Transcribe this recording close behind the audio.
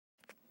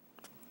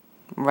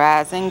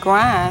Rise and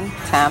grind.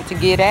 Time to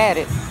get at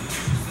it.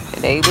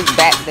 Today was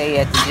back day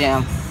at the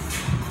gym.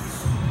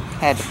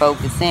 Had to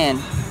focus in.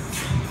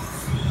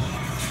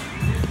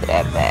 Look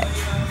at that back.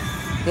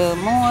 Good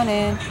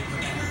morning.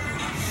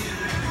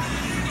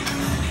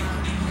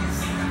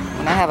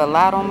 When I have a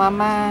lot on my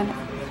mind,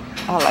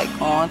 I like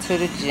going to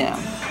the gym.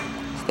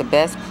 It's the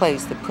best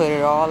place to put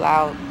it all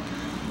out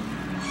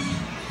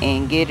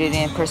and get it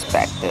in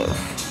perspective.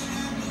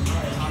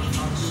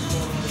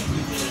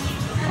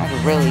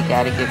 I really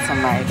got to get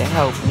somebody to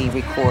help me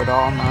record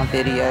all my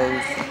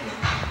videos.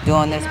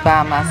 Doing this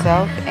by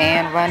myself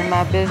and running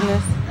my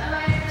business.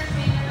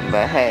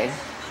 But hey,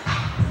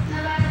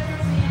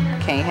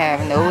 can't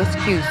have no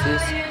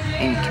excuses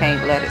and you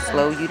can't let it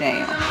slow you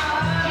down.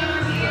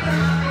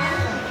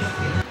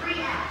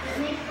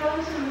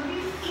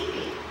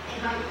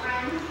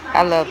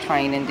 I love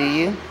training, do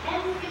you?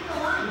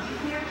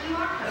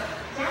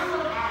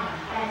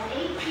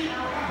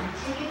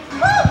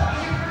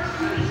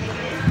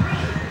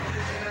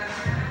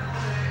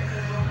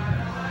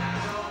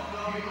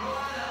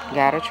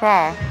 Gotta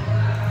try.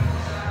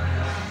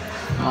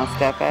 One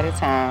step at a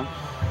time.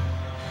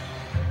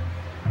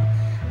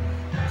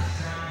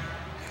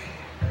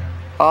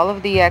 All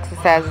of the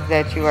exercises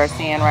that you are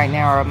seeing right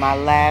now are my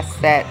last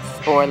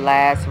sets or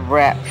last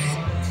reps.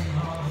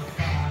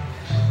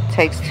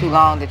 Takes too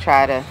long to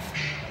try to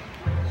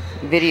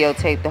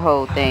videotape the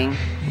whole thing.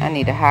 I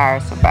need to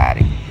hire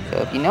somebody. So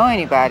if you know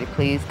anybody,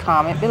 please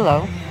comment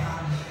below.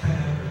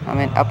 I'm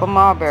in Upper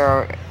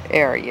Marlboro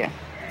area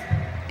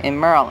in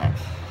Maryland.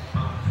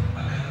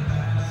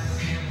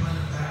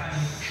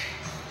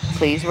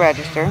 Please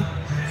register,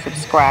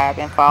 subscribe,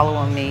 and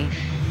follow me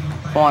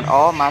on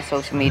all my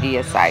social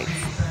media sites.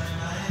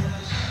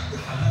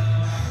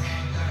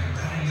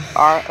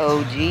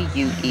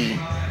 R-O-G-U-E.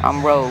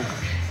 I'm Rogue.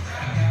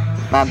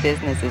 My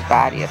business is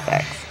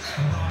Bodyeffx.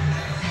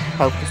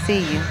 Hope to see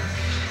you.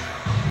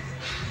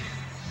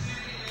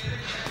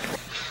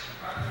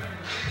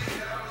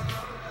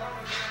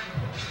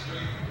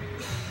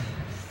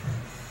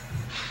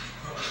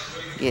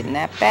 Getting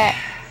that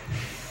back.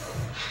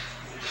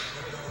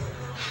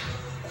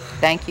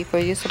 Thank you for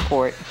your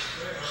support.